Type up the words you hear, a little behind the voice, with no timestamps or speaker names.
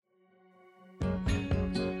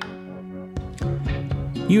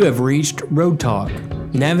You have reached Road Talk,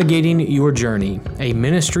 Navigating Your Journey, a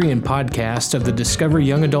ministry and podcast of the Discover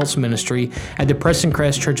Young Adults Ministry at the Preston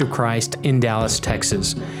Crest Church of Christ in Dallas,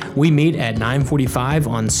 Texas. We meet at 9:45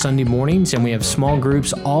 on Sunday mornings, and we have small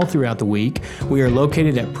groups all throughout the week. We are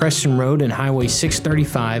located at Preston Road and Highway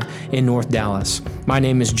 635 in North Dallas. My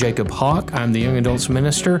name is Jacob Hawk. I'm the Young Adults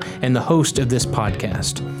Minister and the host of this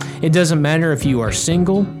podcast. It doesn't matter if you are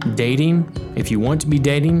single, dating, if you want to be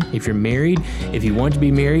dating, if you're married, if you want to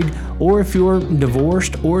be married, or if you're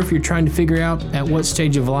divorced, or if you're trying to figure out at what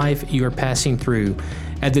stage of life you are passing through.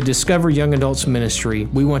 At the Discover Young Adults Ministry,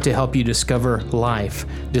 we want to help you discover life,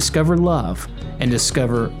 discover love, and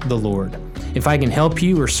discover the Lord. If I can help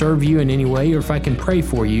you or serve you in any way, or if I can pray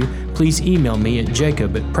for you, please email me at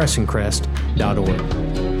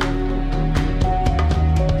jacob@pressoncrest.org.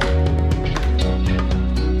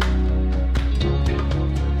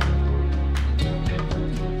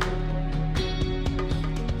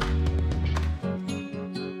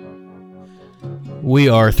 We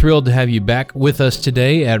are thrilled to have you back with us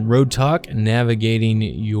today at Road Talk, Navigating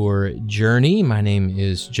Your Journey. My name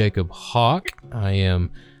is Jacob Hawk. I am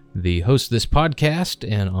the host of this podcast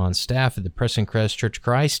and on staff at the Preston Crest Church of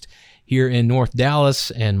Christ here in North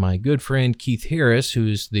Dallas, and my good friend Keith Harris, who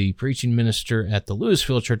is the preaching minister at the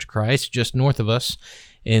Lewisville Church of Christ, just north of us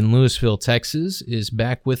in Lewisville, Texas, is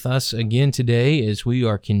back with us again today as we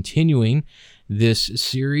are continuing this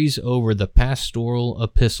series over the pastoral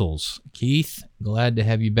epistles. Keith, glad to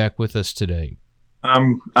have you back with us today.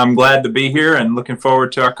 I'm glad to be here and looking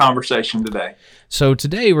forward to our conversation today. So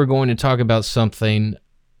today we're going to talk about something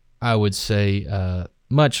I would say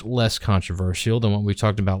much less controversial than what we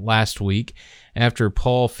talked about last week. After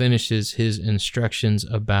Paul finishes his instructions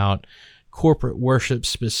about corporate worship,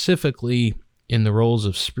 specifically in the roles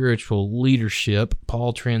of spiritual leadership,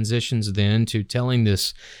 Paul transitions then to telling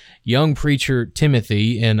this young preacher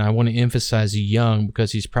Timothy, and I want to emphasize young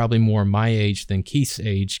because he's probably more my age than Keith's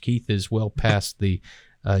age. Keith is well past the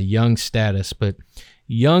young status, but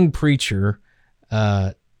young preacher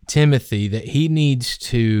Timothy, that he needs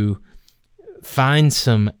to find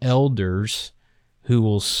some elders who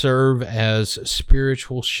will serve as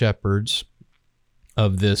spiritual shepherds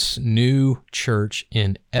of this new church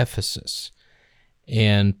in Ephesus.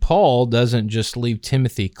 And Paul doesn't just leave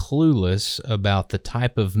Timothy clueless about the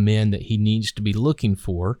type of men that he needs to be looking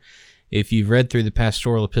for. If you've read through the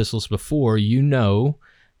pastoral epistles before, you know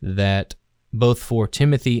that both for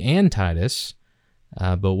Timothy and Titus,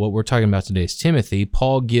 but what we're talking about today is Timothy,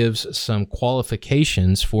 Paul gives some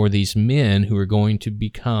qualifications for these men who are going to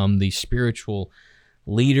become the spiritual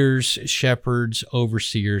leaders, shepherds,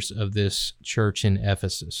 overseers of this church in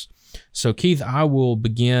Ephesus. So, Keith, I will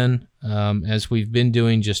begin, as we've been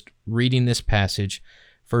doing, just reading this passage,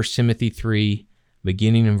 1 Timothy 3,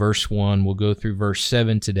 beginning in verse 1. We'll go through verse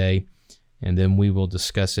 7 today, and then we will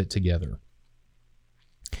discuss it together.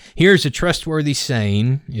 Here's a trustworthy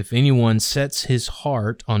saying: if anyone sets his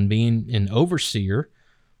heart on being an overseer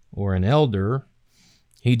or an elder,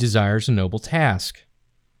 he desires a noble task.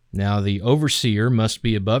 Now the overseer must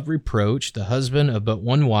be above reproach, the husband of but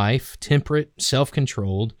one wife, temperate,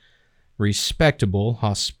 self-controlled, respectable,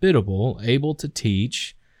 hospitable, able to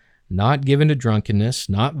teach, not given to drunkenness,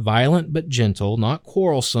 not violent but gentle, not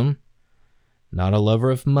quarrelsome, not a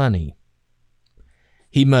lover of money.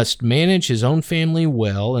 He must manage his own family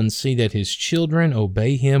well and see that his children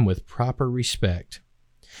obey him with proper respect.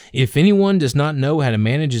 If anyone does not know how to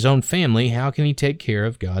manage his own family, how can he take care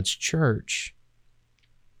of God's church?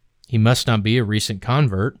 He must not be a recent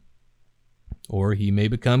convert, or he may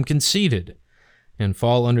become conceited and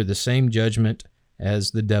fall under the same judgment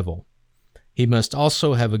as the devil. He must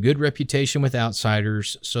also have a good reputation with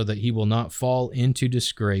outsiders so that he will not fall into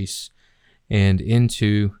disgrace and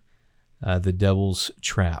into the devil's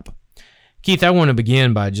trap. Keith, I want to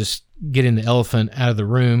begin by just getting the elephant out of the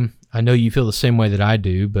room. I know you feel the same way that I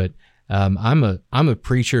do, but I'm a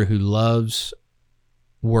preacher who loves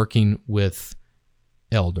working with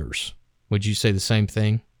elders. Would you say the same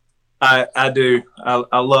thing? I do.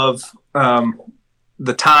 I love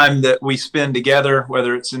the time that we spend together,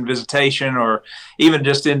 whether it's in visitation or even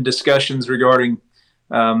just in discussions regarding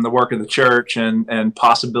the work of the church and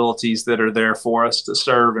possibilities that are there for us to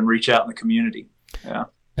serve and reach out in the community. Yeah.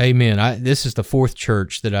 Amen. This is the fourth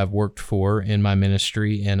church that I've worked for in my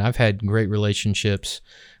ministry, and I've had great relationships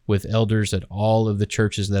with elders at all of the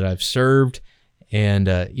churches that I've served. And,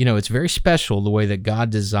 it's very special the way that God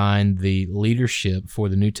designed the leadership for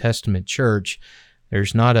the New Testament church.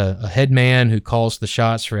 There's not a head man who calls the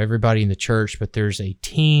shots for everybody in the church, but there's a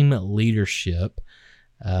team leadership.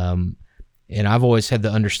 And I've always had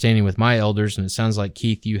the understanding with my elders, and it sounds like,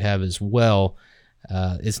 Keith, you have as well,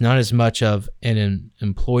 It's not as much of an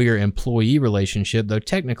employer-employee relationship, though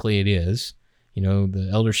technically it is. You know, the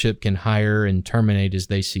eldership can hire and terminate as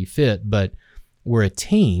they see fit, but we're a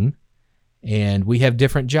team, and we have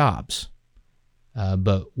different jobs.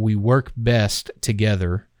 But we work best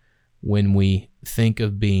together when we think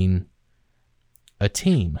of being a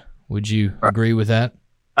team. Would you agree with that?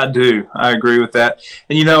 I do. I agree with that.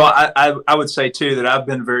 And, you know, I would say, too, that I've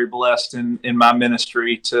been very blessed in my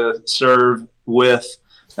ministry to serve with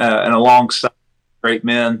and alongside great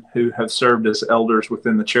men who have served as elders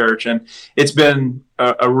within the church. And it's been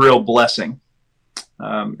a real blessing.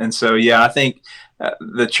 And so, yeah, I think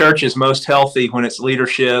the church is most healthy when it's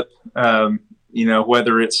leadership, you know,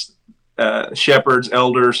 whether it's shepherds,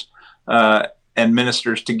 elders, and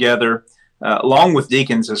ministers together, along with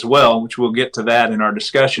deacons as well, which we'll get to that in our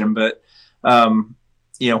discussion. But,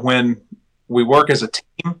 you know, when we work as a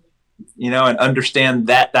team, you know, and understand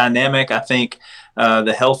that dynamic, I think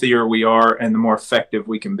the healthier we are and the more effective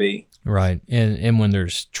we can be. Right. And when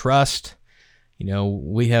there's trust, you know,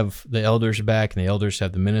 we have the elders back and the elders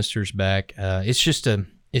have the ministers back. It's just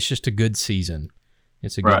a good season.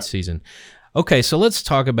 It's a good season. Okay, so let's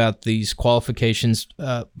talk about these qualifications.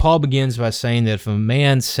 Paul begins by saying that if a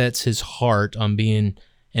man sets his heart on being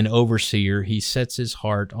an overseer, he sets his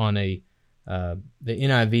heart on the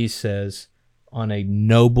NIV says, on a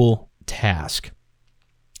noble task.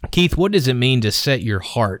 Keith, what does it mean to set your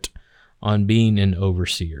heart on being an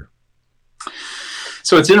overseer?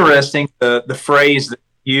 So it's interesting, the phrase that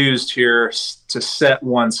used here, to set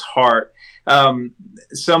one's heart.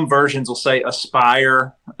 Some versions will say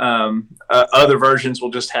aspire. Other versions will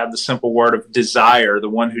just have the simple word of desire, the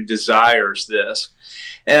one who desires this.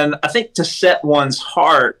 And I think to set one's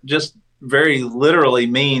heart just very literally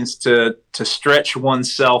means to stretch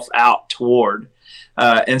oneself out toward.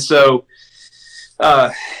 And so,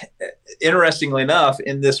 interestingly enough,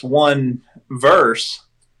 in this one verse,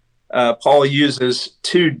 Paul uses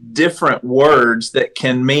two different words that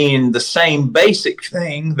can mean the same basic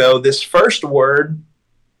thing, though this first word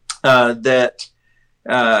that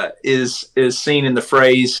is seen in the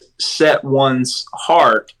phrase set one's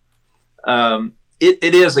heart,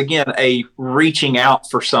 it is, again, a reaching out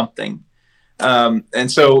for something.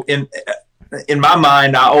 And so in my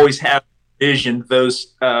mind, I always have envisioned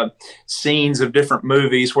those scenes of different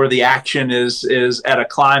movies where the action is at a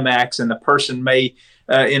climax and the person may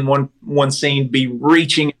in one scene be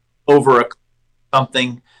reaching over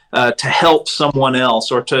something to help someone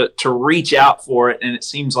else or to reach out for it. And it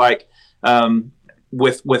seems like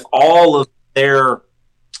with all of their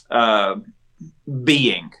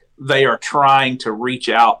being, they are trying to reach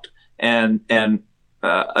out and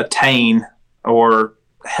attain or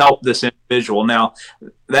help this individual. Now,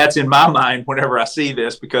 that's in my mind whenever I see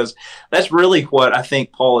this, because that's really what I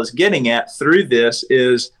think Paul is getting at through this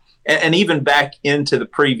is, and even back into the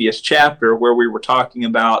previous chapter where we were talking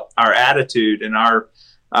about our attitude and our,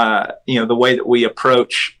 the way that we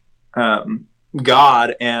approach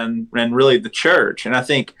God and really the church. And I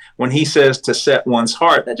think when he says to set one's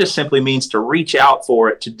heart, that just simply means to reach out for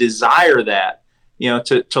it, to desire that,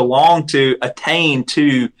 to long to attain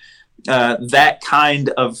to that kind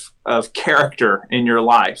of character in your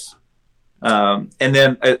life. And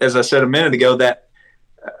then, as I said a minute ago, that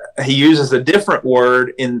he uses a different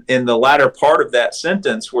word in the latter part of that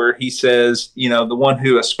sentence where he says, the one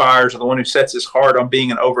who aspires or the one who sets his heart on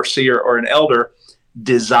being an overseer or an elder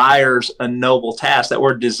desires a noble task. That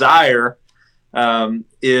word desire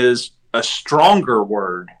is a stronger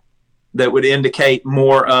word that would indicate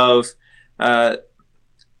more of,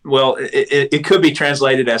 it could be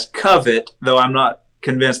translated as covet, though I'm not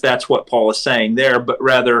convinced that's what Paul is saying there, but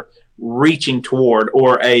rather reaching toward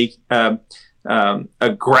or a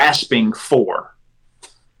grasping for.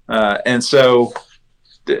 And so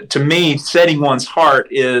to me, setting one's heart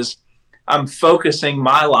is I'm focusing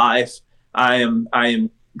my life. I am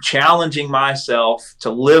challenging myself to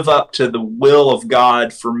live up to the will of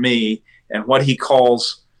God for me and what he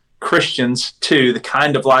calls Christians to, the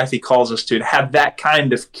kind of life he calls us to have that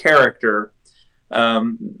kind of character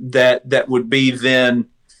that would be then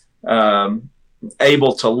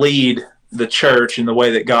able to lead the church in the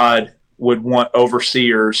way that God would want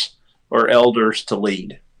overseers or elders to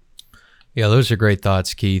lead. Yeah, those are great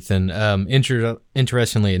thoughts, Keith. And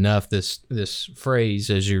interestingly enough, this phrase,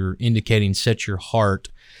 as you're indicating, set your heart,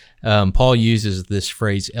 Paul uses this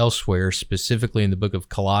phrase elsewhere, specifically in the book of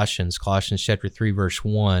Colossians chapter 3, verse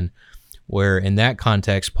 1, where in that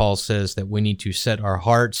context, Paul says that we need to set our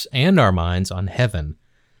hearts and our minds on heaven,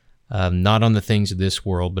 not on the things of this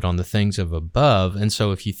world, but on the things of above. And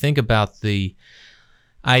so if you think about the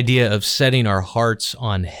idea of setting our hearts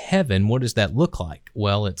on heaven, what does that look like?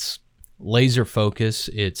 Well, it's laser focus,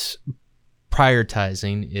 it's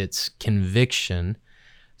prioritizing, it's conviction.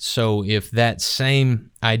 So if that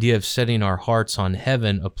same idea of setting our hearts on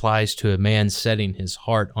heaven applies to a man setting his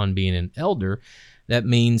heart on being an elder, that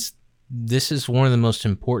means this is one of the most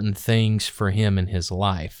important things for him in his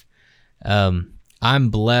life. I'm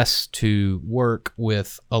blessed to work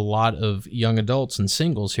with a lot of young adults and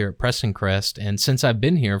singles here at Preston Crest, and since I've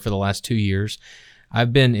been here for the last 2 years,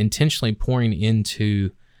 I've been intentionally pouring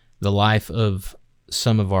into the life of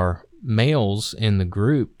some of our males in the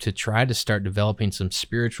group to try to start developing some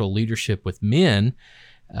spiritual leadership with men,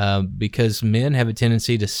 because men have a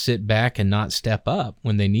tendency to sit back and not step up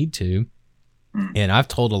when they need to. And I've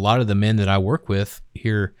told a lot of the men that I work with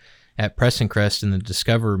here at Preston Crest in the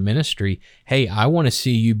Discover Ministry, hey, I want to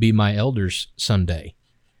see you be my elders someday.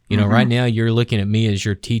 You know, right now you're looking at me as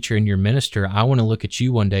your teacher and your minister. I want to look at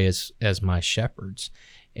you one day as my shepherds.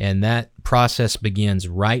 And that process begins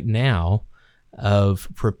right now of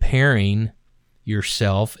preparing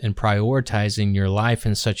yourself and prioritizing your life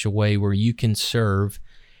in such a way where you can serve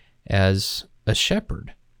as a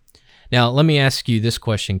shepherd. Now, let me ask you this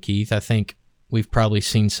question, Keith. I think we've probably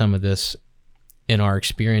seen some of this in our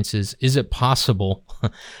experiences. Is it possible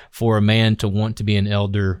for a man to want to be an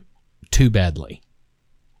elder too badly?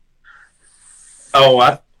 Oh,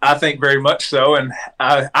 I think very much so. And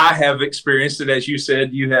I have experienced it, as you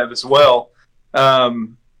said, you have as well.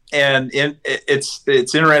 And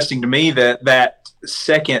it's interesting to me that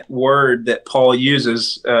second word that Paul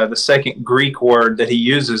uses, the second Greek word that he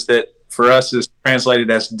uses that for us is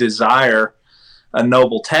translated as desire, a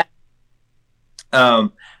noble task.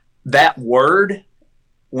 That word,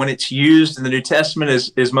 when it's used in the New Testament,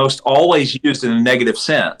 is most always used in a negative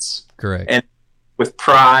sense. Correct. And with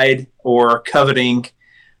pride or coveting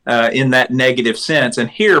in that negative sense.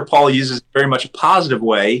 And here Paul uses very much a positive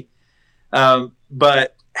way.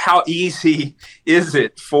 But how easy is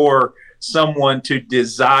it for someone to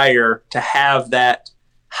desire to have that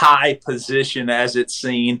high position as it's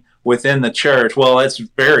seen within the church? Well, it's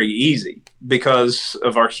very easy because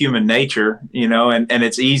of our human nature, you know, and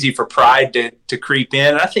it's easy for pride to creep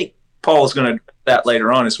in. And I think Paul is going to address that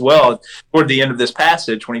later on as well toward the end of this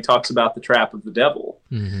passage when he talks about the trap of the devil.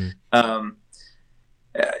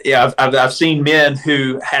 I've seen men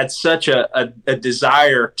who had such a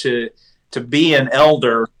desire to be an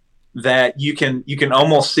elder that you can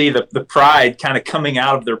almost see the pride kind of coming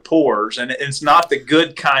out of their pores. And it's not the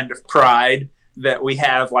good kind of pride that we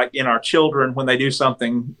have like in our children when they do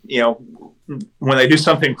something, you know, when they do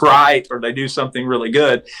something right or they do something really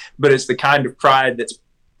good, but it's the kind of pride that's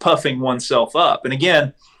puffing oneself up. And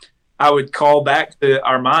again, I would call back to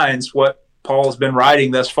our minds what Paul's been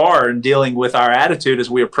writing thus far and dealing with our attitude as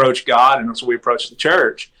we approach God and as we approach the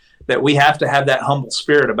church, that we have to have that humble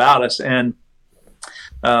spirit about us. And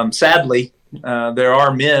sadly, there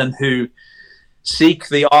are men who seek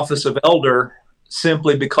the office of elder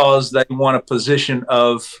simply because they want a position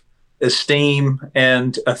of esteem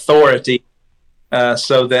and authority,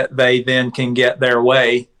 so that they then can get their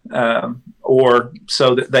way, or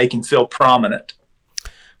so that they can feel prominent.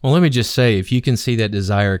 Well, let me just say, if you can see that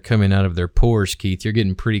desire coming out of their pores, Keith, you're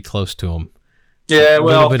getting pretty close to them. Yeah, well,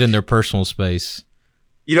 a little bit in their personal space.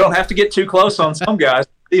 You don't have to get too close on some guys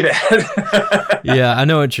to see that. Yeah, I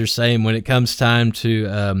know what you're saying. When it comes time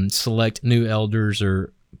to select new elders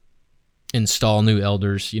or install new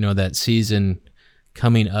elders, you know, that season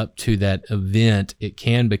coming up to that event, it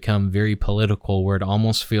can become very political, where it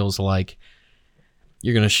almost feels like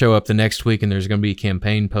you're going to show up the next week and there's going to be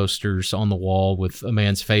campaign posters on the wall with a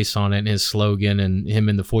man's face on it and his slogan and him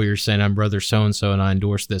in the foyer saying, "I'm brother so-and-so and I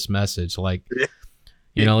endorse this message." Like,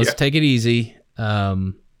 you know, let's take it easy.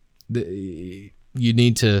 You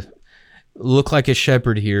need to look like a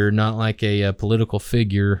shepherd here, not like a political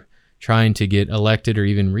figure trying to get elected or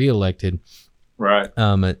even reelected. Right.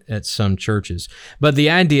 At some churches. But the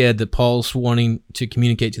idea that Paul's wanting to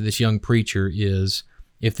communicate to this young preacher is,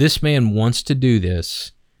 if this man wants to do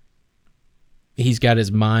this, he's got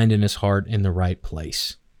his mind and his heart in the right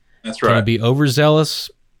place. That's right. Can he be overzealous?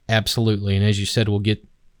 Absolutely. And as you said, we'll get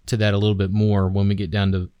to that a little bit more when we get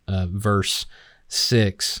down to verse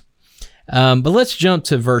 6. But let's jump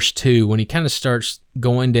to verse 2 when he kind of starts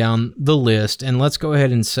going down the list. And let's go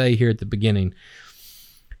ahead and say here at the beginning,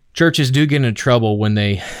 churches do get into trouble when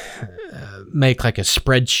they make like a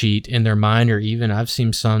spreadsheet in their mind, or even I've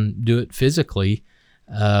seen some do it physically,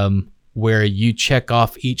 where you check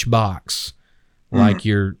off each box, like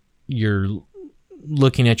you're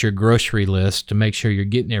looking at your grocery list to make sure you're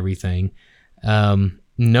getting everything.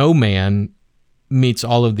 No man meets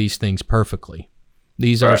all of these things perfectly.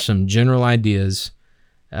 These are some general ideas.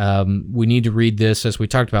 We need to read this, as we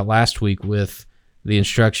talked about last week, with the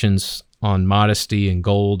instructions on modesty and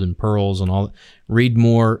gold and pearls and all. Read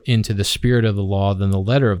more into the spirit of the law than the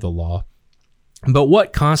letter of the law. But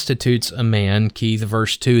what constitutes a man? Keith,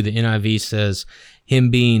 verse 2, the NIV says, him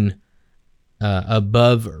being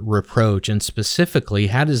above reproach. And specifically,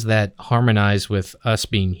 how does that harmonize with us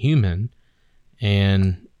being human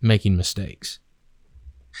and making mistakes?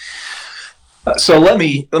 So let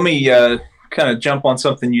me kind of jump on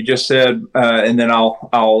something you just said, and then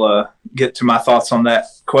I'll get to my thoughts on that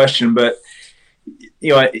question. But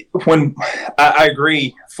when I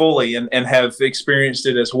agree fully and have experienced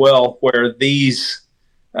it as well, where these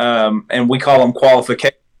and we call them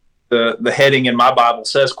qualifications. The heading in my Bible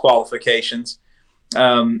says qualifications,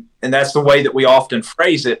 and that's the way that we often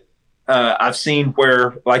phrase it. I've seen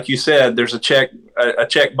where, like you said, there's a check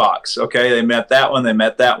box. Okay, they met that one. They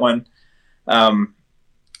met that one.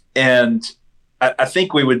 And I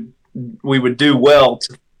think we would do well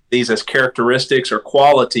to these as characteristics or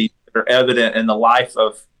qualities that are evident in the life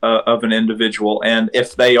of an individual. And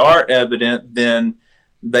if they are evident, then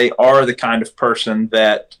they are the kind of person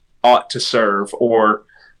that ought to serve, or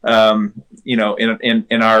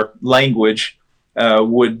in our language,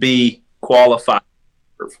 would be qualified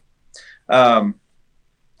to serve.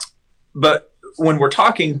 But when we're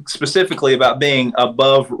talking specifically about being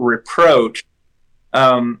above reproach,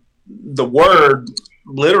 the word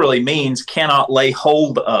literally means cannot lay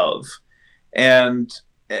hold of. And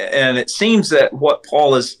it seems that what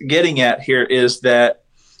Paul is getting at here is that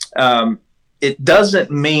it doesn't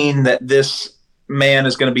mean that this man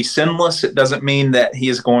is going to be sinless. It doesn't mean that he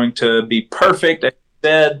is going to be perfect, as he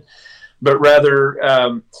said, but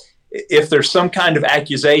rather if there's some kind of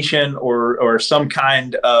accusation or some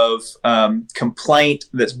kind of complaint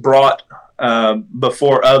that's brought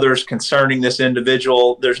before others concerning this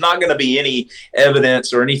individual, there's not going to be any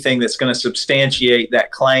evidence or anything that's going to substantiate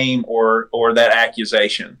that claim or that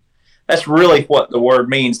accusation. That's really what the word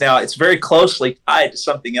means. Now, it's very closely tied to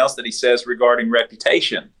something else that he says regarding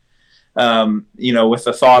reputation, with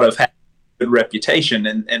the thought of having a good reputation.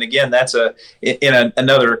 And again, that's in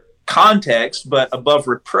another context, but above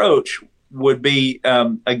reproach would be,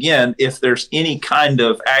 again, if there's any kind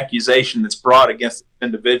of accusation that's brought against the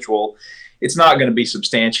individual, it's not going to be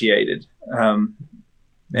substantiated.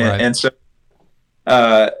 And so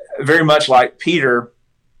very much like Peter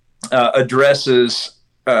addresses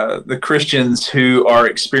the Christians who are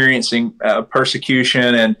experiencing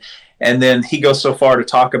persecution, and then he goes so far to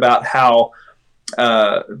talk about how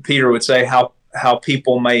Peter would say how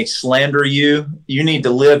people may slander you. You need to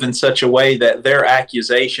live in such a way that their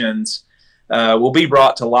accusations will be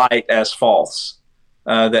brought to light as false,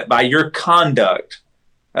 that by your conduct,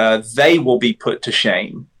 they will be put to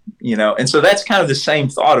shame, and so that's kind of the same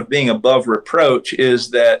thought of being above reproach,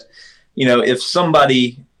 is that, if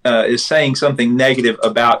somebody is saying something negative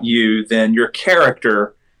about you, then your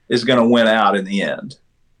character is going to win out in the end.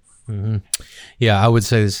 Mm-hmm. Yeah, I would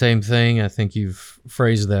say the same thing. I think you've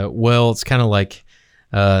phrased that well. It's kind of like,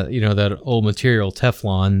 that old material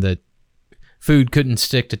Teflon, that food couldn't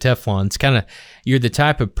stick to Teflon. It's kind of, you're the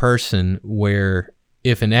type of person where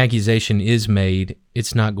if an accusation is made,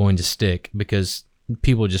 it's not going to stick because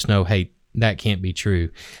people just know, hey, that can't be true.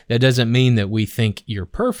 That doesn't mean that we think you're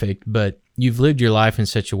perfect, but you've lived your life in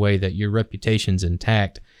such a way that your reputation's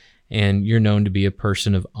intact and you're known to be a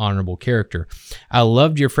person of honorable character. I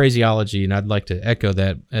loved your phraseology, and I'd like to echo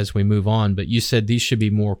that as we move on, but you said these should be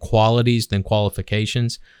more qualities than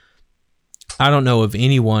qualifications. I don't know of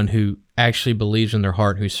anyone who actually believes in their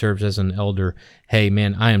heart, who serves as an elder, hey,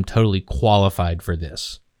 man, I am totally qualified for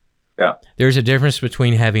this. Yeah. There's a difference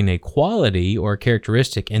between having a quality or a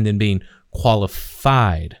characteristic and then being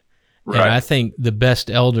qualified. Right. And I think the best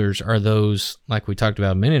elders are those, like we talked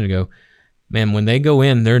about a minute ago, man, when they go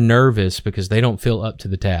in, they're nervous because they don't feel up to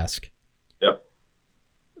the task. Yep.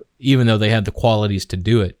 Even though they have the qualities to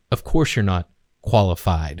do it. Of course you're not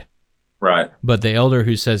qualified. Right. But the elder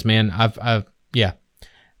who says, man, I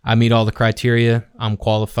meet all the criteria, I'm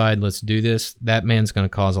qualified, let's do this, that man's going to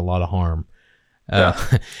cause a lot of harm. Yeah.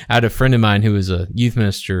 I had a friend of mine who was a youth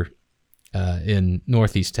minister in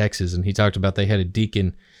Northeast Texas, and he talked about they had a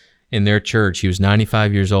deacon in their church. He was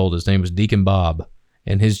 95 years old. His name was Deacon Bob.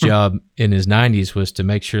 And his job in his 90s was to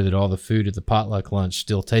make sure that all the food at the potluck lunch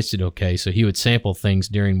still tasted okay. So he would sample things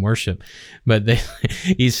during worship. But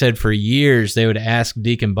he said for years they would ask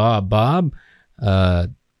Deacon Bob, do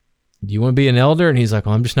you want to be an elder? And he's like,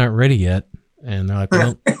 well, I'm just not ready yet. And they're like,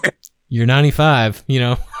 well, you're 95,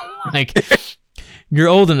 like you're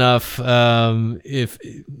old enough. Are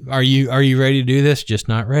you ready to do this? Just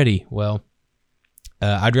not ready. Well,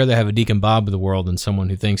 I'd rather have a Deacon Bob of the world than someone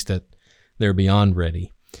who thinks that they're beyond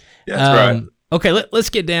ready. Yeah, that's right. Okay, let's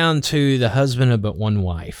get down to the husband of but one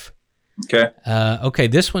wife. Okay.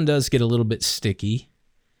 This one does get a little bit sticky,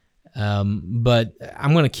 but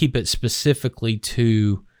I'm going to keep it specifically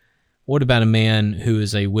to what about a man who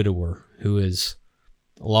is a widower, who has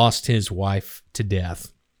lost his wife to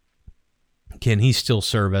death? Can he still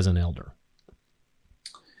serve as an elder?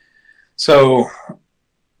 So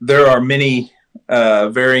there are many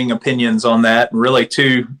varying opinions on that, and really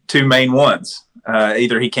two main ones.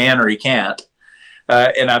 Either he can or he can't.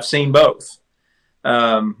 And I've seen both.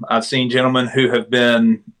 I've seen gentlemen who have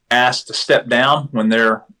been asked to step down when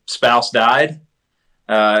their spouse died.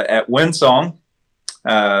 At Windsong,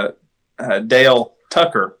 Dale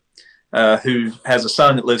Tucker, who has a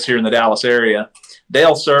son that lives here in the Dallas area,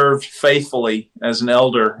 Dale served faithfully as an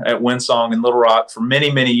elder at Windsong in Little Rock for many,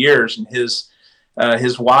 many years, and his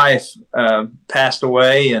wife passed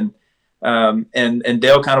away, and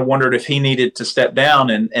Dale kind of wondered if he needed to step down,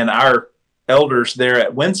 and our elders there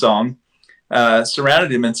at Windsong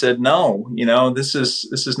surrounded him and said, "No, this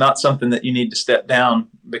is not something that you need to step down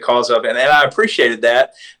because of." And I appreciated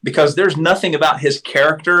that, because there's nothing about his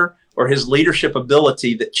character or his leadership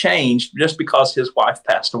ability that changed just because his wife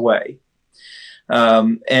passed away.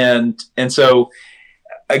 And so,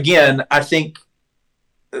 again, I think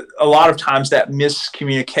a lot of times that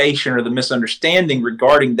miscommunication or the misunderstanding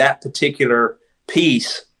regarding that particular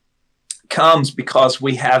piece comes because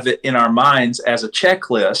we have it in our minds as a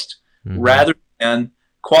checklist rather than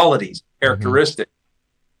qualities, characteristics.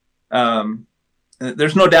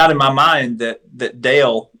 There's no doubt in my mind that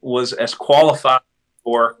Dale was as qualified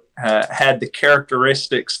or had the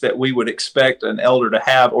characteristics that we would expect an elder to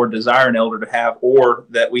have, or desire an elder to have, or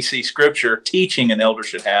that we see Scripture teaching an elder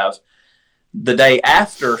should have, the day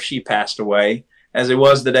after she passed away as it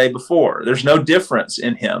was the day before. There's no difference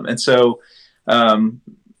in him. And so,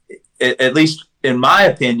 at least in my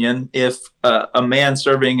opinion, if a man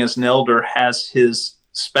serving as an elder has his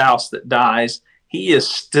spouse that dies, he is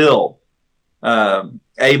still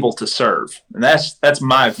able to serve. And that's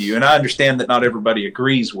my view. And I understand that not everybody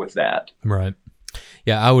agrees with that. Right.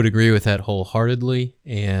 Yeah, I would agree with that wholeheartedly.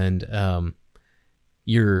 And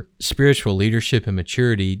your spiritual leadership and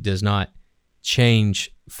maturity does not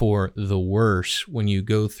change for the worse when you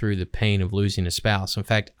go through the pain of losing a spouse. In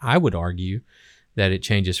fact, I would argue that it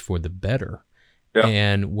changes for the better. Yeah.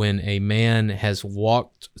 And when a man has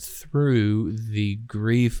walked through the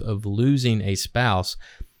grief of losing a spouse,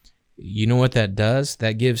 you know what that does?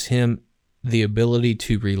 That gives him the ability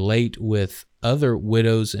to relate with other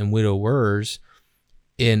widows and widowers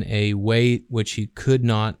in a way which he could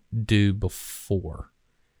not do before.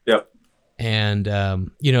 Yep. And,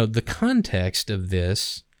 the context of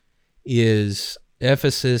this is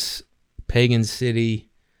Ephesus, pagan city,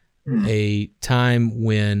 a time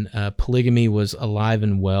when polygamy was alive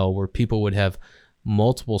and well, where people would have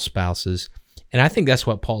multiple spouses. And I think that's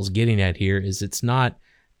what Paul's getting at here, is it's not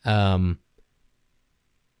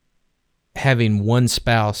having one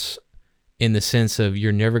spouse in the sense of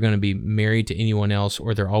you're never going to be married to anyone else,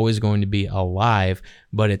 or they're always going to be alive,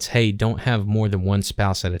 but it's, hey, don't have more than one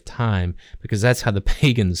spouse at a time, because that's how the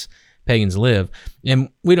pagans live. And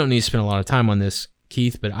we don't need to spend a lot of time on this,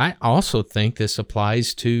 Keith, but I also think this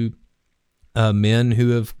applies to men who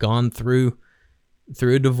have gone through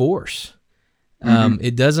a divorce.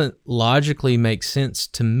 It doesn't logically make sense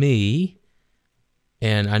to me,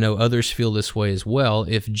 and I know others feel this way as well,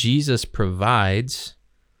 if Jesus provides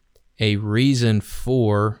a reason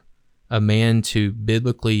for a man to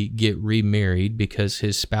biblically get remarried because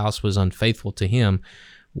his spouse was unfaithful to him,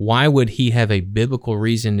 why would he have a biblical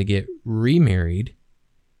reason to get remarried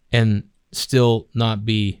and still not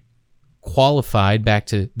be qualified, back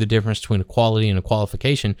to the difference between a quality and a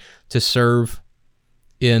qualification, to serve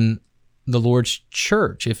in the Lord's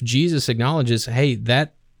church? If Jesus acknowledges, hey,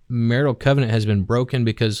 that marital covenant has been broken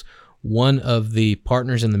because one of the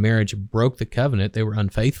partners in the marriage broke the covenant, they were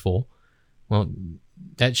unfaithful, well,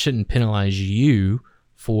 that shouldn't penalize you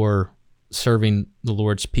for serving the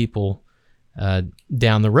Lord's people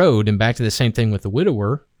down the road. And back to the same thing with the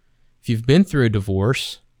widower. If you've been through a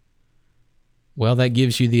divorce, well, that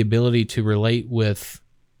gives you the ability to relate with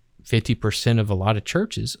 50% of a lot of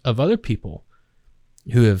churches, of other people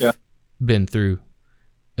who have been through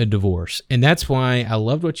a divorce. And that's why I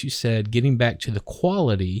loved what you said, getting back to the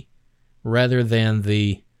quality rather than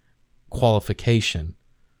the qualification.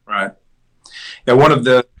 Right. Yeah, one of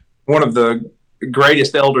the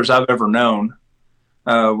greatest elders I've ever known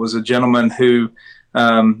was a gentleman who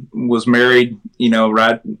was married,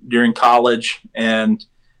 right during college, and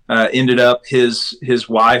ended up his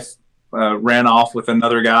wife ran off with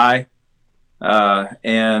another guy,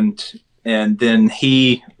 and then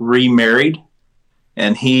he remarried,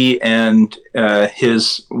 and he and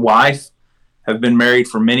his wife have been married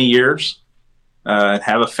for many years,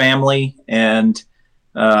 have a family, and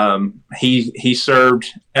he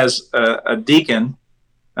served as a deacon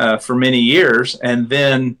for many years, and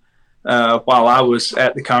then while I was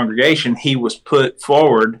at the congregation, he was put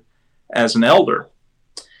forward as an elder.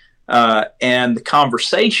 And the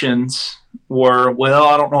conversations were, well,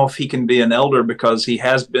 I don't know if he can be an elder because he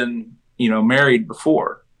has been, married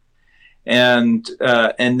before. And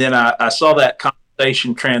then I saw that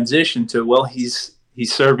conversation transition to, well, he's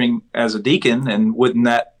serving as a deacon, and wouldn't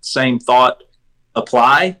that same thought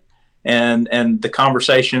apply? And the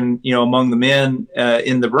conversation, among the men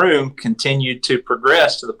in the room continued to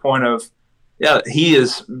progress to the point of,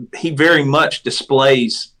 he very much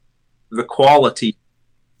displays the quality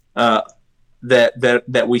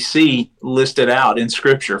that we see listed out in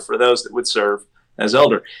Scripture for those that would serve as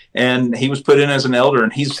elder. And he was put in as an elder,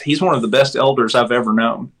 and he's one of the best elders I've ever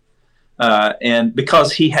known. And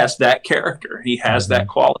because he has that character, he has that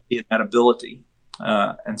quality and that ability.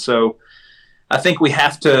 And so I think we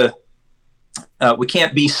have to, we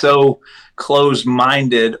can't be so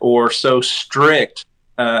closed-minded or so strict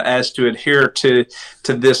as to adhere to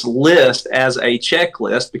this list as a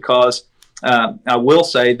checklist, because I will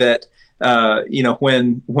say that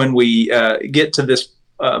when we get to this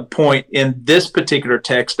point in this particular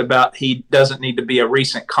text about he doesn't need to be a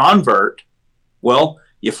recent convert, well,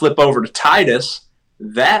 you flip over to Titus,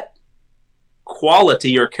 that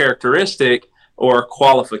quality or characteristic or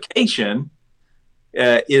qualification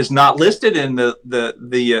is not listed in the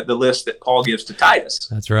list that Paul gives to Titus.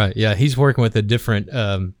 That's right. Yeah, he's working with a different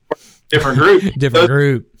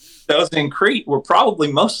group. Those in Crete were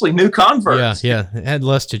probably mostly new converts. Yeah, had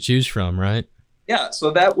less to choose from, right? Yeah,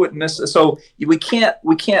 so that wouldn't. So we can't.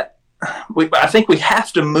 I think we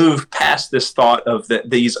have to move past this thought of that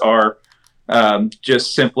these are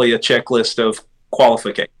just simply a checklist of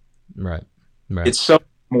qualification. Right. It's so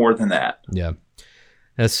more than that. Yeah,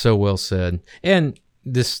 that's so well said. And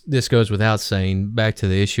this goes without saying. Back to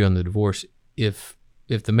the issue on the divorce. If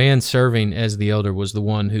the man serving as the elder was the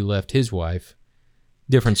one who left his wife,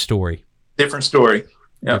 different story. Different story.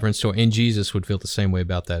 Yep. Different story. And Jesus would feel the same way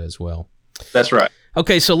about that as well. That's right.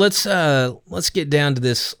 Okay, so let's get down to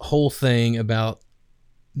this whole thing about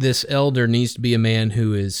this elder needs to be a man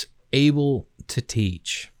who is able to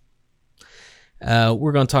teach.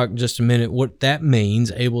 We're going to talk in just a minute what that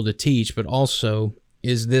means, able to teach, but also,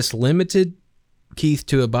 is this limited, Keith,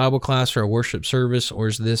 to a Bible class or a worship service, or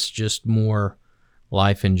is this just more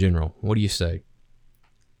life in general? What do you say?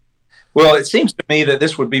 Well, it seems to me that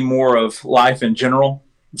this would be more of life in general.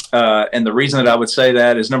 And the reason that I would say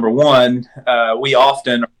that is, number one, we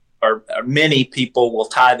often, or many people will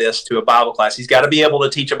tie this to a Bible class. He's got to be able to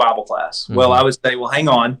teach a Bible class. Mm-hmm. Well, I would say, well, hang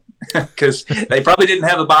on, because they probably didn't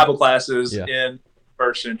have the Bible classes in the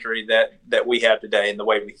first century that we have today and the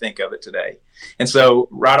way we think of it today. And so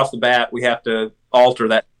right off the bat, we have to alter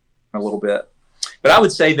that a little bit. But I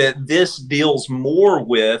would say that this deals more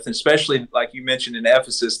with, especially like you mentioned in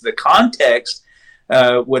Ephesus, the context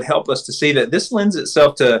would help us to see that this lends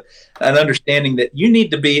itself to an understanding that you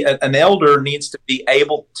need to be, an elder needs to be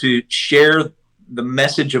able to share the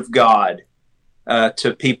message of God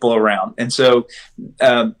to people around. And so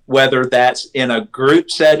whether that's in a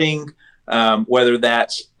group setting, whether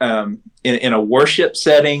that's in a worship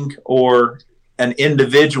setting or an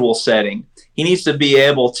individual setting, he needs to be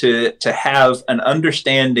able to have an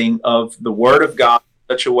understanding of the Word of God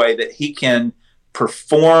in such a way that he can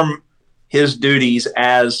perform his duties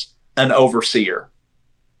as an overseer,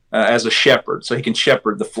 as a shepherd, so he can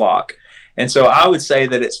shepherd the flock. And so I would say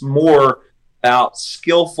that it's more about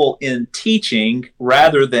skillful in teaching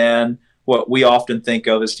rather than what we often think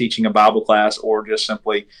of as teaching a Bible class or just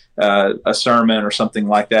simply a sermon or something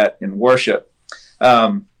like that in worship.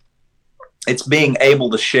 It's being able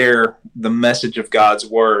to share the message of God's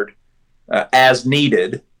Word as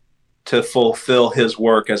needed to fulfill his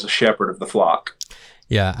work as a shepherd of the flock.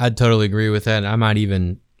 Yeah, I'd totally agree with that. I might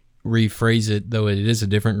even rephrase it, though it is a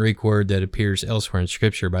different Greek word that appears elsewhere in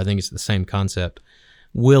Scripture, but I think it's the same concept,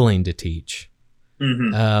 willing to teach.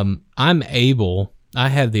 Mm-hmm. I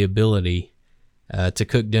have the ability to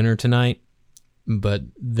cook dinner tonight, but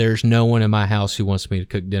there's no one in my house who wants me to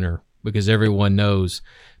cook dinner because everyone knows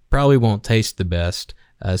probably won't taste the best.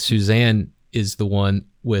 Suzanne is the one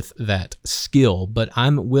with that skill, but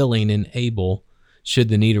I'm willing and able, should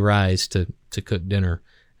the need arise, to cook dinner.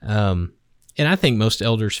 And I think most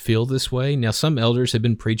elders feel this way. Now, some elders have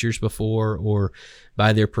been preachers before, or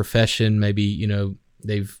by their profession, maybe,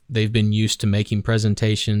 They've been used to making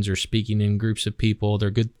presentations or speaking in groups of people.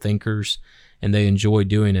 They're good thinkers, and they enjoy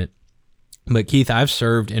doing it. But Keith, I've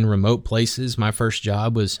served in remote places. My first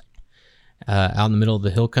job was out in the middle of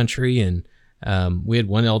the hill country, and we had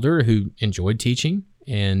one elder who enjoyed teaching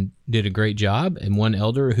and did a great job, and one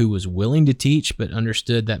elder who was willing to teach but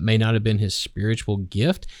understood that may not have been his spiritual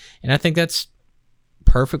gift. And I think that's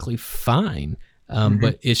perfectly fine.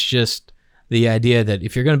 But it's just the idea that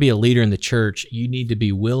if you're going to be a leader in the church, you need to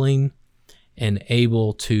be willing and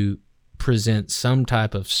able to present some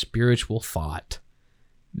type of spiritual thought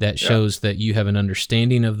that shows that you have an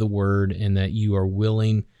understanding of the word and that you are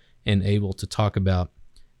willing and able to talk about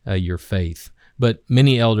your faith. But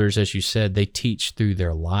many elders, as you said, they teach through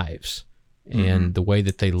their lives and the way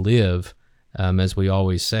that they live. As we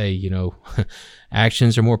always say,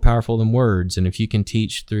 actions are more powerful than words. And if you can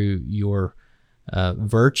teach through your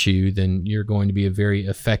virtue, then you're going to be a very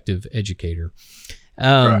effective educator.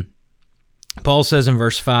 Right. Paul says in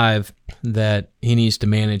verse 5 that he needs to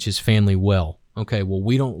manage his family well. Okay, well,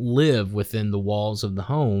 we don't live within the walls of the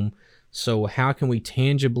home, so how can we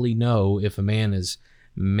tangibly know if a man is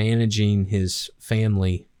managing his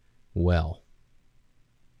family well?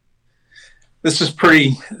 This is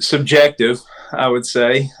pretty subjective, I would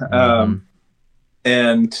say.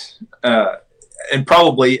 And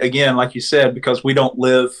probably, again, like you said, because we don't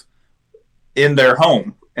live in their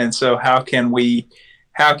home. And so how can we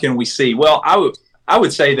see? Well, I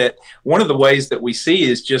would say that one of the ways that we see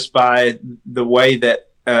is just by the way that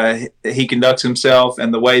he conducts himself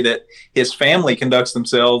and the way that his family conducts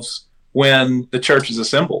themselves when the church is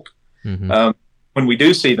assembled. When we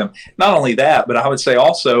do see them. Not only that, but I would say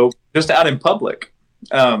also just out in public.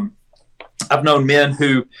 I've known men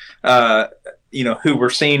who were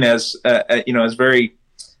seen as as very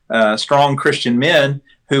strong Christian men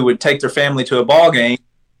who would take their family to a ball game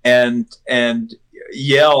and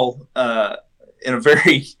yell in a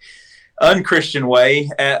very unchristian way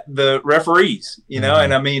at the referees, and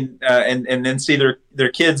I mean, and then see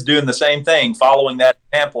their kids doing the same thing, following that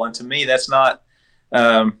example. And to me, that's not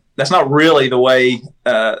really the way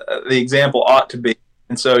the example ought to be.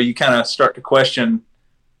 And so you kind of start to question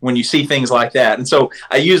when you see things like that. And so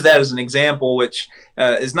I use that as an example, which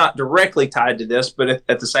is not directly tied to this, but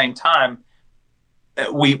at the same time,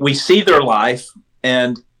 we see their life,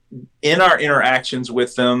 and in our interactions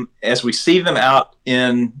with them, as we see them out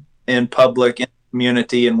in public, in the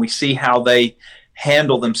community, and we see how they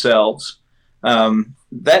handle themselves,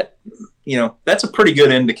 that's a pretty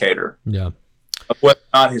good indicator of whether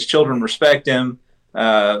or not his children respect him,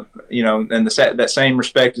 and that same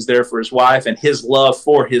respect is there for his wife, and his love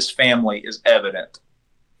for his family is evident.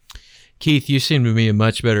 Keith, you seem to be a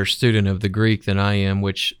much better student of the Greek than I am,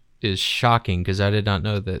 which is shocking because I did not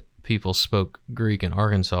know that people spoke Greek in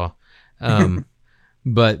Arkansas.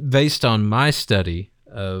 But based on my study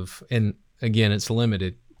of, and again, it's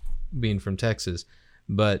limited being from Texas,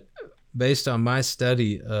 but based on my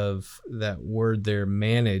study of that word there,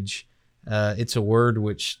 manage, it's a word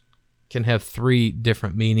which can have three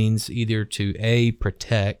different meanings, either to A,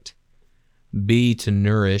 protect, B, to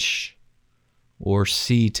nourish, or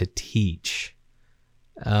C, to teach.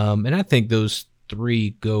 And I think those three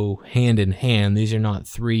go hand in hand. These are not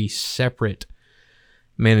three separate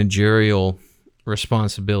managerial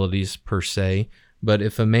responsibilities per se, but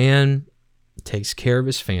if a man takes care of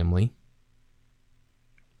his family,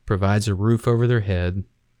 provides a roof over their head,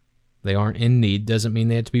 they aren't in need, doesn't mean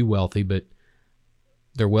they have to be wealthy, but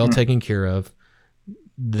they're well taken care of,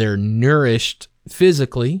 they're nourished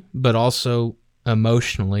physically, but also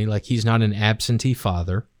emotionally, like he's not an absentee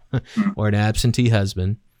father or an absentee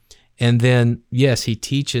husband. And then, yes, he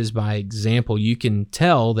teaches by example. You can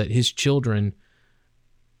tell that his children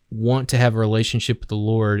want to have a relationship with the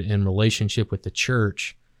Lord and relationship with the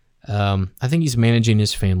church. I think he's managing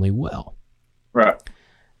his family well. Right.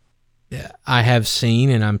 I have seen,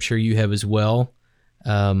 and I'm sure you have as well,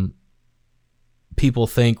 people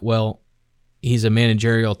think, well, he's a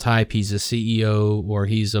managerial type, he's a CEO, or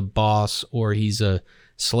he's a boss, or he's a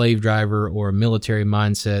slave driver, or a military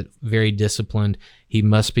mindset, very disciplined. He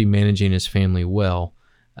must be managing his family well.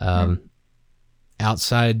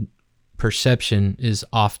 Outside perception is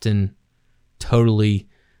often totally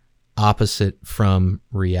opposite from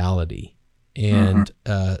reality. And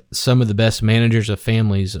some of the best managers of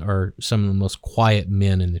families are some of the most quiet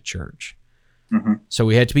men in the church. So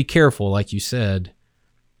we had to be careful, like you said.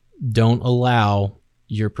 Don't allow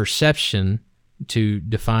your perception to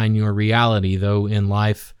define your reality, though in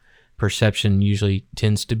life, perception usually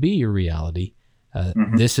tends to be your reality.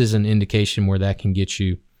 This is an indication where that can get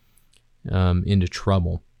you into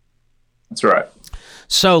trouble. That's right.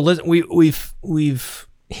 So we've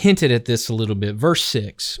hinted at this a little bit. Verse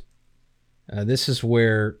 6. This is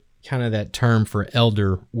where kind of that term for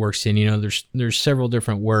elder works in. There's several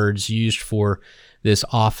different words used for this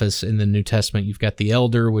office in the New Testament. You've got the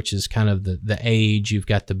elder, which is kind of the age. You've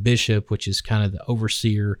got the bishop, which is kind of the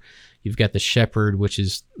overseer. You've got the shepherd, which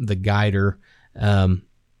is the guider.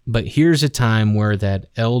 But here's a time where that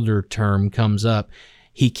elder term comes up.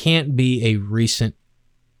 He can't be a recent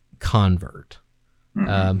convert.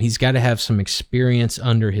 He's got to have some experience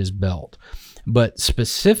under his belt. But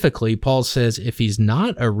specifically, Paul says if he's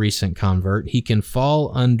not a recent convert, he can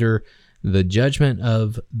fall under the judgment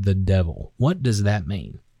of the devil. What does that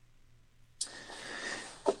mean?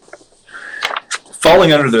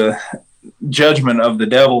 Falling under the judgment of the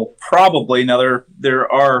devil, probably. Now, there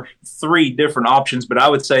are three different options, but I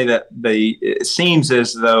would say that it seems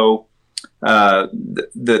as though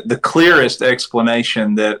the clearest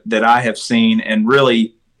explanation that I have seen, and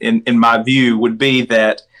really in my view, would be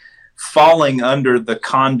that falling under the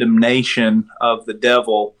condemnation of the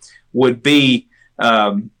devil would be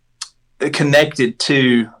connected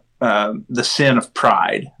to the sin of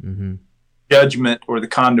pride, judgment or the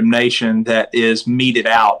condemnation that is meted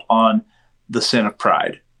out on the sin of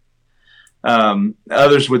pride.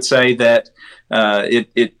 Others would say that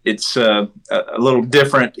it's a little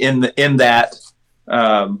different in that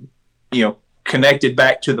connected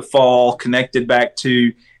back to the fall, connected back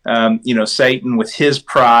to Satan with his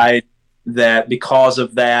pride, that because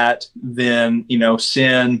of that, then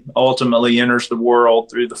sin ultimately enters the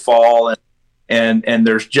world through the fall, and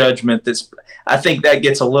there's judgment. I think that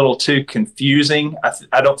gets a little too confusing.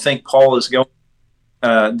 I don't think Paul is going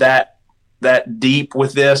that deep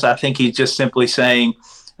with this. I think he's just simply saying,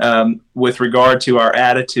 with regard to our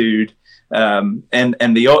attitude, and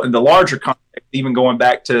the larger context, even going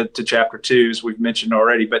back to chapter 2, as we've mentioned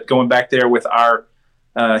already, but going back there with our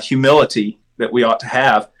humility that we ought to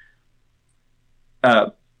have.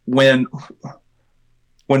 When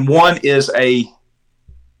one is a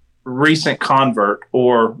recent convert,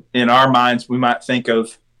 or in our minds we might think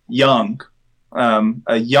of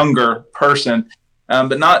a younger person,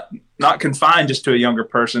 but not confined just to a younger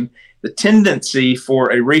person. The tendency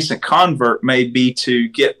for a recent convert may be to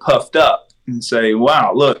get puffed up and say,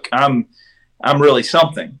 "Wow, look, I'm really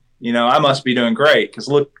something. I must be doing great because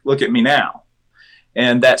look at me now."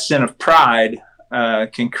 And that sin of pride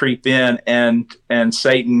can creep in, and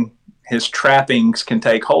Satan, his trappings can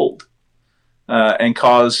take hold and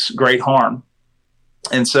cause great harm.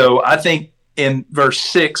 And so I think in verse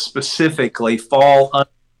 6 specifically, fall under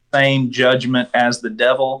the same judgment as the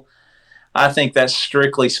devil. I think that's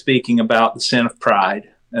strictly speaking about the sin of pride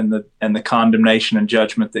and the condemnation and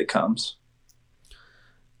judgment that comes.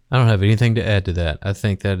 I don't have anything to add to that. I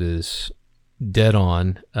think that is dead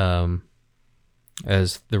on.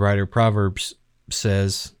 As the writer of Proverbs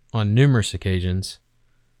says on numerous occasions,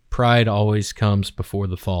 pride always comes before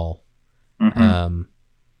the fall. And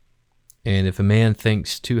if a man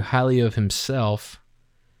thinks too highly of himself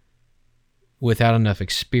without enough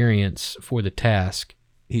experience for the task,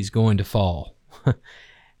 he's going to fall.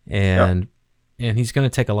 and he's going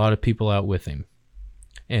to take a lot of people out with him.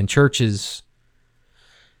 And churches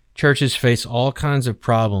face all kinds of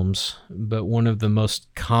problems, but one of the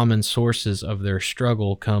most common sources of their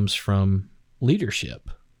struggle comes from leadership.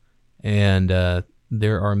 And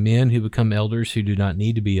there are men who become elders who do not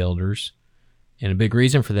need to be elders. And a big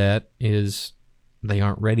reason for that is they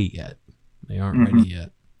aren't ready yet. Ready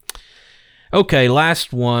yet. Okay,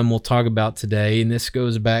 last one we'll talk about today, and this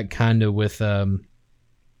goes back kind of with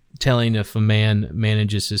telling if a man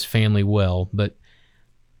manages his family well. But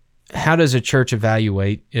how does a church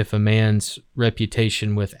evaluate if a man's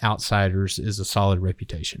reputation with outsiders is a solid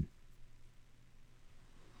reputation?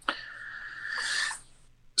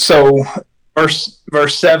 So verse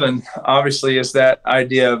 7 obviously is that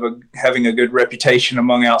idea of having a good reputation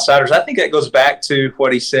among outsiders. I think that goes back to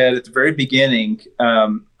what he said at the very beginning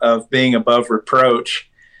of being above reproach.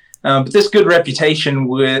 But this good reputation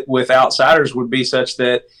with outsiders would be such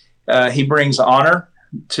that he brings honor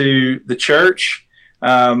to the church.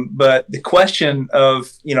 But the question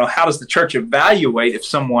of, how does the church evaluate if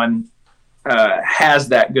someone has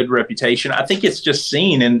that good reputation? I think it's just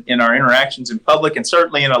seen in our interactions in public, and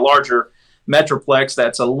certainly in a larger metroplex,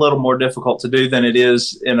 that's a little more difficult to do than it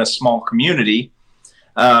is in a small community,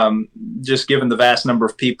 just given the vast number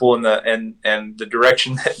of people and the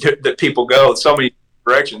direction that people go, so many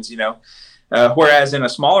directions, whereas in a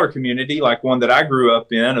smaller community, like one that I grew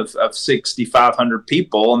up in of 6,500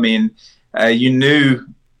 people, I mean,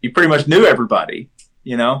 you pretty much knew everybody,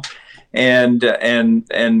 and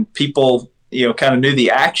people kind of knew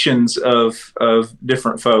the actions of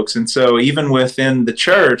different folks. And so even within the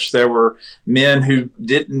church, there were men who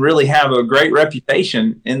didn't really have a great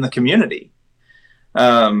reputation in the community.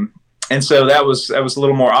 And so that was a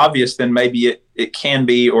little more obvious than maybe it can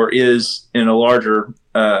be or is in a larger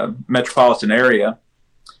metropolitan area.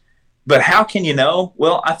 But how can you know?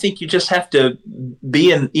 Well, I think you just have to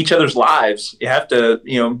be in each other's lives. You have to,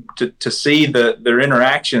 to see their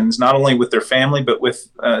interactions, not only with their family, but with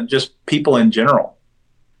just people in general.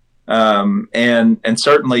 And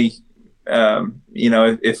certainly,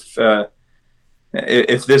 if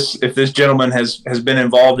this gentleman has been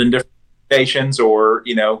involved in different stations or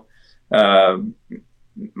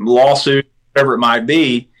lawsuit, whatever it might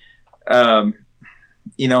be, it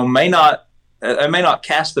may not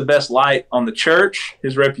cast the best light on the church,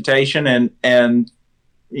 his reputation, and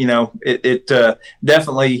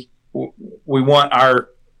definitely we want our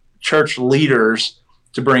church leaders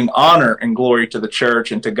to bring honor and glory to the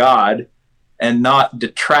church and to God, and not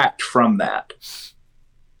detract from that.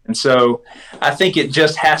 And so I think it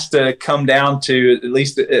just has to come down to, at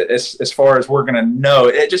least as far as we're going to know,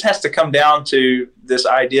 it just has to come down to this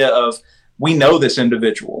idea of, we know this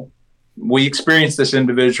individual. We experience this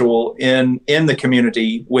individual in the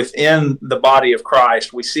community, within the body of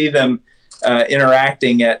Christ. We see them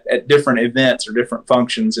interacting at different events or different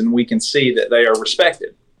functions, and we can see that they are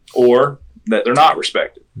respected or that they're not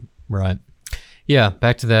respected. Right. Yeah,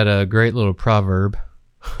 back to that great little proverb.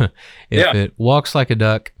 If it walks like a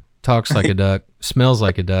duck, talks like a duck, smells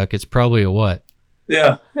like a duck, it's probably a what?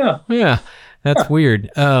 Yeah. That's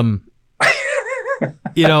weird.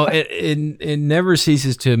 It never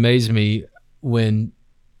ceases to amaze me when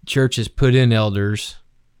churches put in elders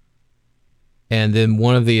and then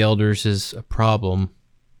one of the elders is a problem,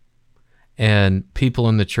 and people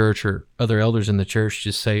in the church or other elders in the church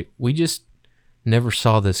just say, we just never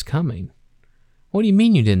saw this coming. What do you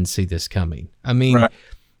mean you didn't see this coming? I mean, right.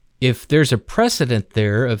 If there's a precedent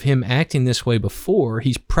there of him acting this way before,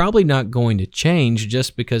 he's probably not going to change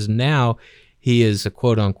just because now he is a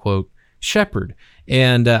quote-unquote shepherd.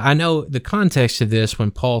 And I know the context of this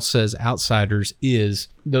when Paul says outsiders is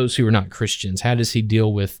those who are not Christians. How does he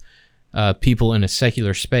deal with people in a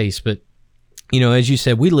secular space? But, as you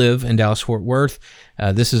said, we live in Dallas-Fort Worth.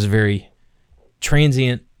 This is a very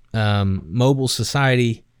transient, mobile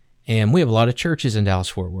society, and we have a lot of churches in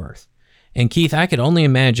Dallas-Fort Worth. And Keith, I could only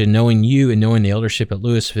imagine, knowing you and knowing the eldership at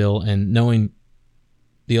Louisville and knowing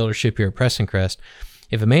the eldership here at Preston-Crest,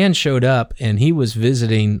 if a man showed up and he was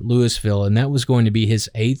visiting Louisville and that was going to be his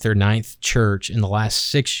 8th or 9th church in the last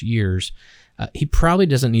 6 years, he probably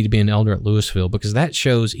doesn't need to be an elder at Louisville, because that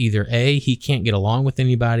shows either A, he can't get along with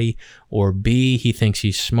anybody, or B, he thinks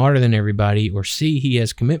he's smarter than everybody, or C, he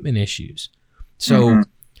has commitment issues. So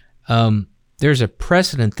there's a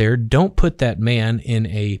precedent there. Don't put that man in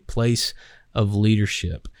a place of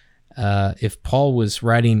leadership. If Paul was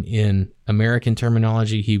writing in American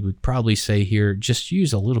terminology, he would probably say here, just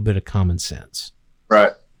use a little bit of common sense.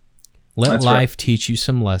 Right. Let life teach you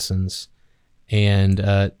some lessons,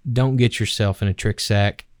 and don't get yourself in a trick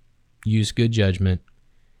sack. Use good judgment,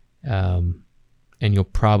 and you'll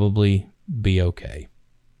probably be okay.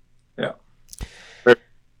 Yeah.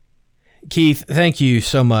 Keith, thank you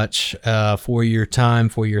so much for your time,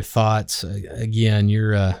 for your thoughts. Again,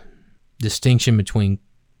 your distinction between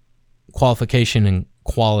qualification and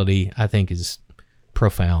quality, I think, is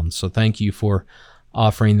profound. So thank you for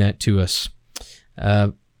offering that to us.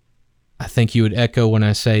 I think you would echo when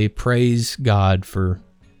I say praise God for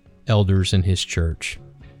elders in his church.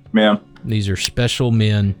 Man. These are special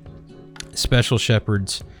men, special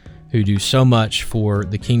shepherds who do so much for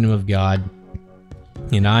the kingdom of God.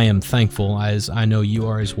 And I am thankful, as I know you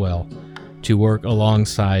are as well, to work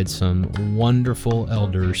alongside some wonderful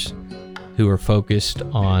elders who are focused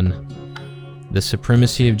on the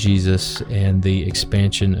supremacy of Jesus and the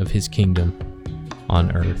expansion of his kingdom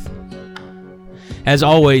on earth. As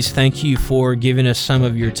always, thank you for giving us some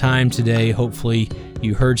of your time today. Hopefully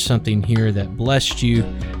you heard something here that blessed you.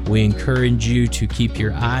 We encourage you to keep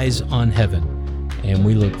your eyes on heaven, and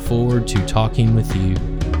we look forward to talking with you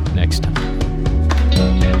next time.